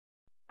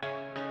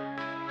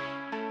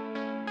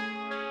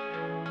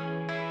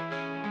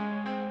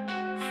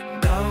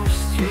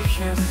You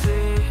can't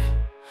see.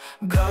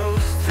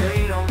 Ghosts,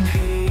 they don't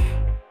pee.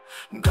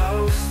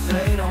 Ghosts,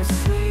 they don't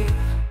sleep.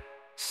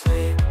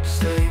 Sleep,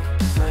 sleep,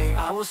 sleep.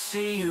 I will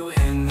see you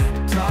in the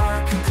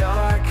dark,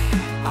 dark.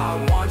 I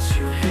want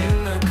you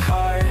in the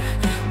car,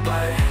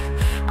 but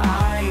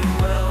I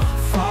will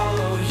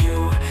follow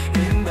you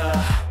in the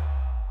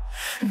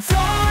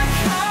dark,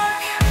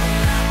 dark.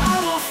 I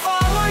will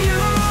follow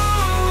you.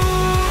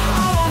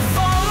 I will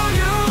follow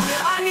you.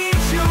 I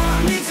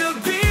need to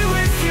be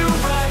with you,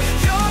 but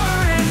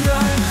you're in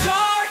the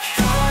dark,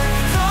 dark,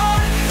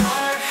 dark,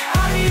 dark.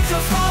 I need to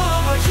follow,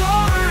 but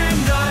you're in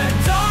the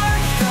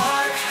dark,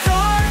 dark,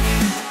 dark.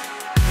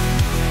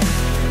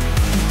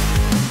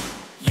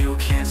 You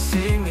can't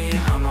see me,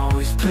 I'm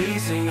always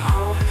pleasing.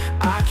 Oh,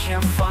 I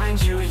can't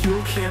find you,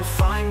 you can't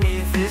find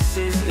me. This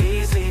is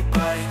easy,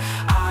 but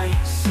I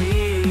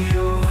see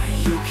you.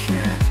 You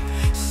can't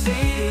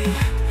see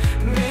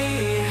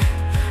me.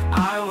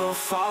 I will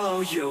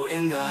follow you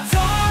in the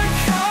dark,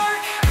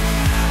 dark.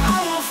 I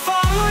will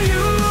follow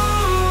you.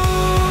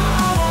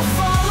 I will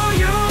follow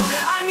you.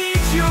 I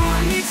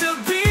need to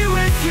be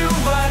with you,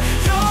 but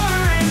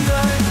you're in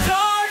the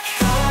dark,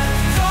 dark,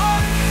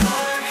 dark,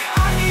 dark.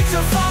 I need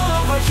to follow,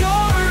 but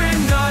you're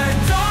in the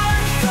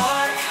dark,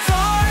 dark,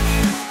 dark.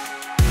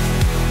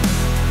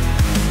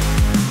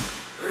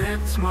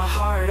 Ripped my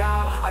heart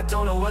out, I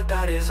don't know what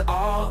that is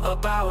all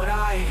about.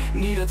 I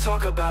need to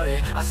talk about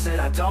it. I said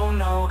I don't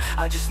know,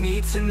 I just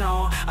need to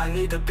know. I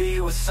need to be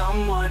with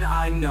someone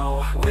I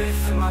know.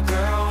 With my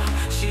girl,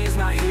 she's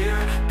not here,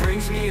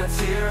 brings me a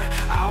tear.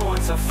 I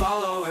want to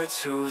follow her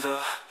to the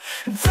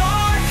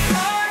dark,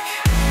 dark.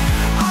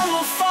 I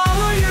will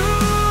follow you.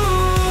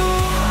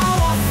 I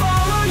will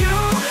follow you.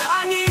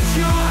 I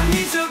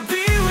need to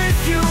be with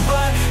you,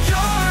 but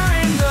you're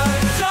in the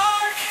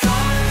dark,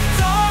 dark,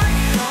 dark,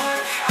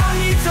 dark. I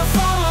need to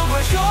follow,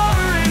 but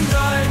you're in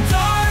the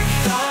dark,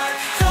 dark,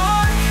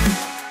 dark.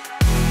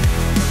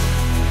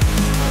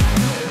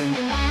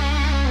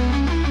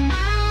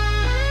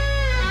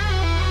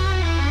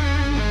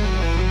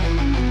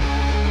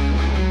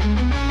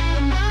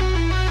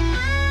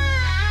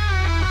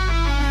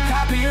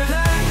 Happier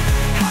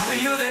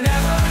than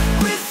ever.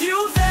 With you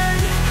then,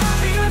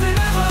 happier than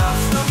ever.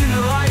 Stuck in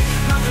the light,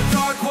 not the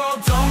dark world,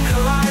 don't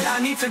collide. I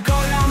need to go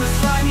down the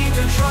slide, need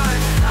to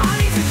drive. I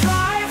need to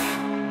drive,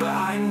 but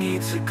I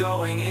need to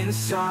going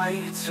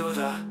inside to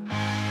the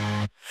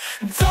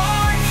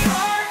dark,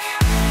 dark.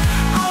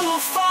 I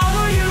will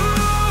follow you.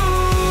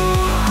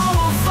 I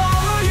will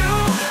follow you.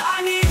 I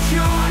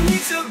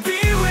need to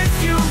be with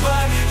you,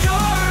 but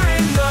you're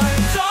in the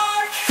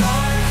dark,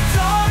 dark,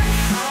 dark,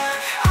 dark.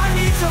 I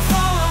need to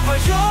follow, but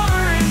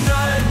you're in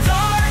the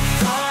dark,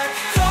 dark,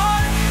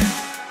 dark.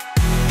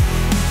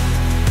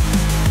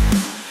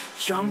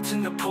 Jumped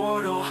in the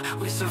portal,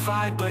 we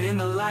survived, but in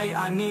the light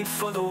I need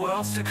for the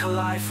worlds to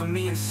collide. For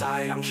me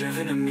inside, I'm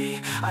driven to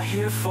me. I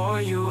here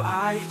for you,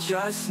 I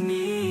just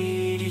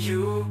need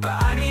you.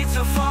 But I need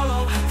to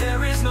follow,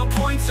 there is no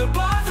point to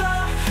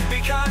bother,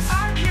 because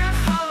I can't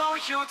follow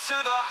you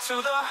to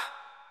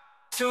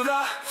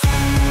the